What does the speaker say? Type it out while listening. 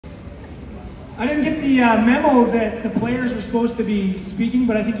I didn't get the memo that the players were supposed to be speaking,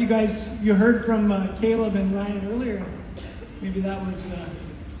 but I think you heard from Caleb and Ryan earlier. Maybe that was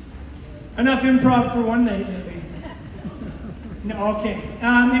enough improv for one night, maybe. No, okay.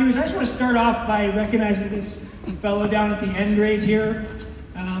 Anyways, I just want to start off by recognizing this fellow down at the end right here.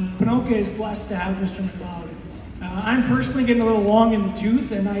 Ponoka is blessed to have Mr. McLeod. I'm personally getting a little long in the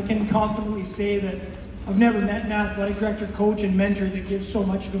tooth, and I can confidently say that I've never met an athletic director, coach, and mentor that gives so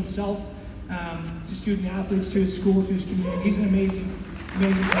much of himself to student athletes, to his school, to his community. He's an amazing,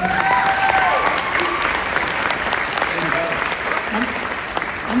 amazing person.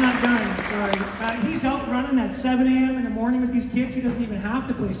 I'm not done, sorry. He's out running at 7 a.m. in the morning with these kids. He doesn't even have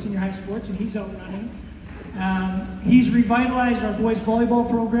to play senior high sports, and he's out running. He's revitalized our boys volleyball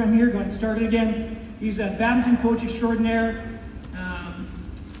program here, got it started again. He's a badminton coach extraordinaire.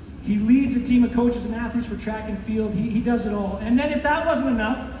 He leads a team of coaches and athletes for track and field. He does it all. And then if that wasn't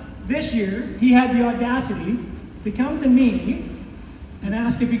enough, this year he had the audacity to come to me and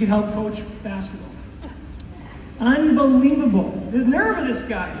ask if he could help coach basketball. Unbelievable. The nerve of this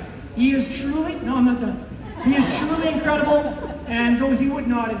guy. He is truly, no, I'm not done. He is truly incredible, and though he would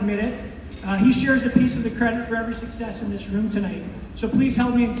not admit it, he shares a piece of the credit for every success in this room tonight. So please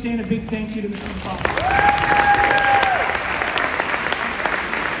help me in saying a big thank you to Mr. McLeod.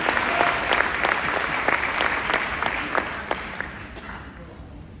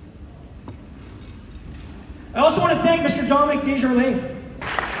 I also want to thank Mr. Jr.A.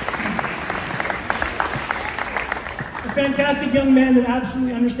 A fantastic young man that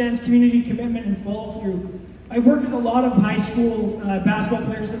absolutely understands community commitment and follow through. I've worked with a lot of high school basketball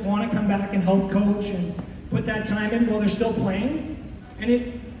players that want to come back and help coach and put that time in while they're still playing. And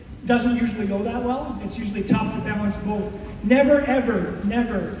it doesn't usually go that well. It's usually tough to balance both. Never, ever,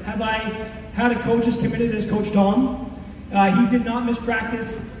 never have I had a coach as committed as Coach Dom. He did not miss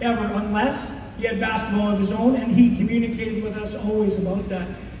practice ever unless he had basketball of his own, and he communicated with us always about that.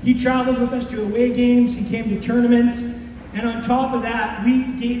 He traveled with us to away games, he came to tournaments, and on top of that, we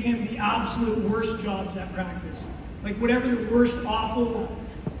gave him the absolute worst jobs at practice. Like whatever the worst, awful,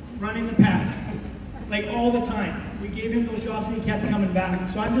 running the pad. Like all the time. We gave him those jobs and he kept coming back.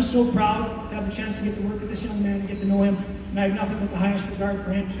 So I'm just so proud to have the chance to get to work with this young man and get to know him. And I have nothing but the highest regard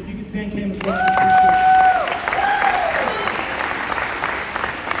for him. So if you could thank him as well, I appreciate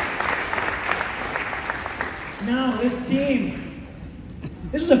it. Now, this team.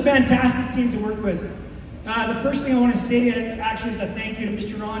 This is a fantastic team to work with. The first thing I want to say actually is a thank you to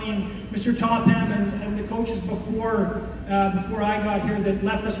Mr. Ronnie and Mr. Topham and the coaches before I got here that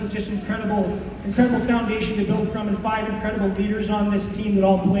left us with just incredible foundation to build from, and 5 incredible leaders on this team that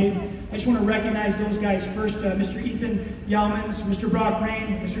all played. I just want to recognize those guys first. Mr. Ethan Yalmans, Mr. Brock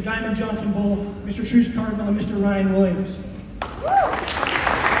Rain, Mr. Diamond Johnson Bull, Mr. Truce Cardinal, and Mr. Ryan Williams.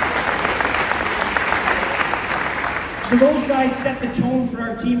 So those guys set the tone for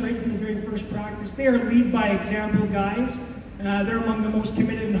our team right from the very first practice. They are lead by example guys. They're among the most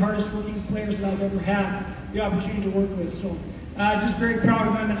committed and hardest working players that I've ever had the opportunity to work with. So just very proud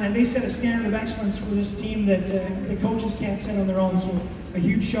of them, and they set a standard of excellence for this team that the coaches can't set on their own. So a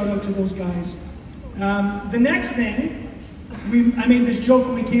huge shout out to those guys. The next thing, I made this joke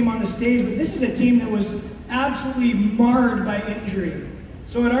when we came on the stage, but this is a team that was absolutely marred by injury.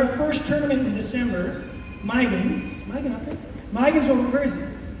 So at our first tournament in December, Migan up there? Migan's over, where is he?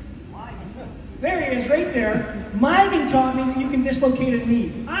 There he is, right there. Migan taught me that you can dislocate a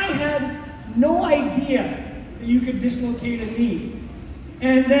knee. I had no idea that you could dislocate a knee.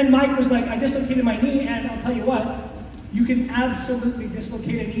 And then Mike was like, I dislocated my knee, and I'll tell you what, you can absolutely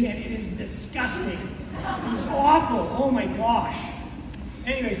dislocate a knee, and it is disgusting. It is awful, oh my gosh.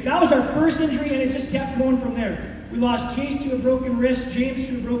 Anyways, that was our first injury, and it just kept going from there. We lost Chase to a broken wrist, James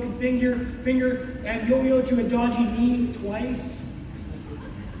to a broken finger, and Yo-Yo to a dodgy knee twice.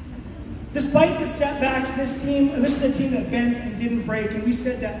 Despite the setbacks, this is a team that bent and didn't break, and we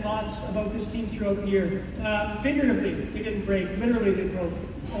said that lots about this team throughout the year. Figuratively, they didn't break. Literally, they broke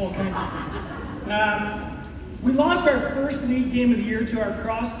all kinds of things. We lost our first league game of the year to our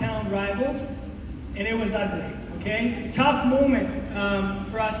crosstown rivals, and it was ugly, okay? Tough moment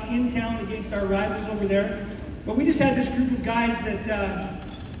for us in town against our rivals over there. But we just had this group of guys that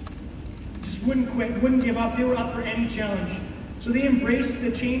just wouldn't quit, wouldn't give up. They were up for any challenge. So they embraced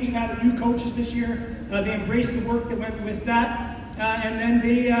the change of having new coaches this year. They embraced the work that went with that. And then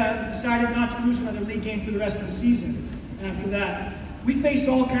they decided not to lose another league game for the rest of the season after that. We faced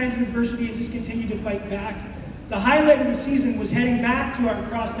all kinds of adversity and just continued to fight back. The highlight of the season was heading back to our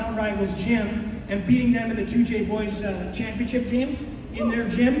crosstown rivals' gym and beating them in the 2J Boys Championship game in their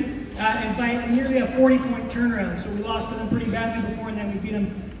gym. And by nearly a 40-point turnaround. So we lost to them pretty badly before, and then we beat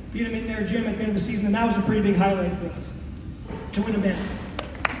them beat them in their gym at the end of the season, and that was a pretty big highlight for us, to win a band.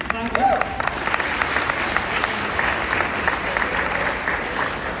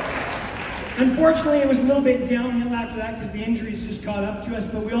 Unfortunately, it was a little bit downhill after that because the injuries just caught up to us,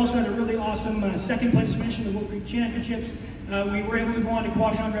 but we also had a really awesome second place finish in the Wolf Creek Championships. We were able to go on to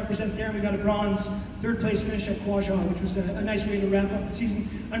Quajan and represent there, and we got a bronze third place finish at Quajan, which was a nice way to wrap up the season.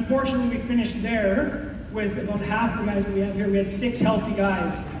 Unfortunately, we finished there with about half the guys that we have here. We had 6 healthy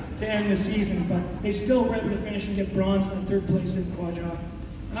guys to end the season, but they still were able to finish and get bronze in the third place at Quajan.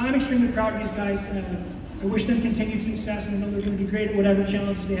 I'm extremely proud of these guys. I wish them continued success, and I know they're going to be great at whatever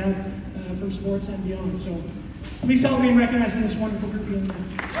challenges they have from sports and beyond. So please help me in recognizing this wonderful group of young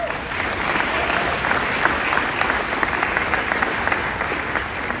men.